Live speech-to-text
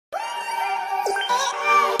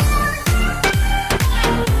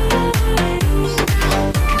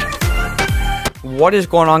What is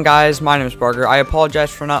going on, guys? My name is Parker. I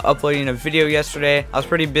apologize for not uploading a video yesterday. I was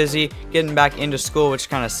pretty busy getting back into school, which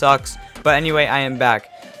kind of sucks. But anyway, I am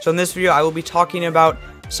back. So in this video, I will be talking about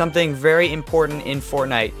something very important in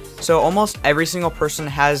Fortnite. So almost every single person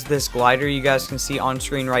has this glider you guys can see on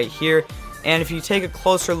screen right here. And if you take a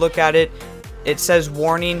closer look at it, it says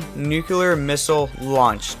warning, nuclear missile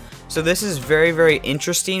launched. So this is very, very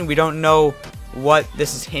interesting. We don't know what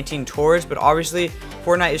this is hinting towards, but obviously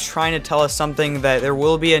Fortnite is trying to tell us something, that there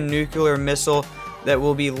will be a nuclear missile that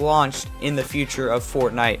will be launched in the future of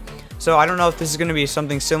Fortnite. So I don't know if this is going to be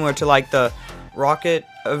something similar to like the rocket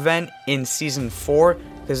event in season 4,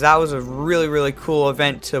 because that was a really, really cool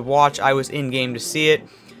event to watch. I was in game to see it.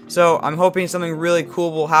 So I'm hoping something really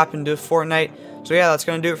cool will happen to Fortnite. So yeah, that's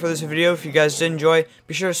going to do it for this video. If you guys did enjoy,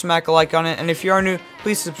 be sure to smack a like on it. And if you are new,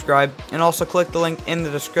 please subscribe. And also click the link in the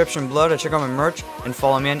description below to check out my merch and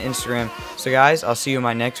follow me on Instagram. So guys, I'll see you in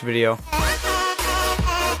my next video.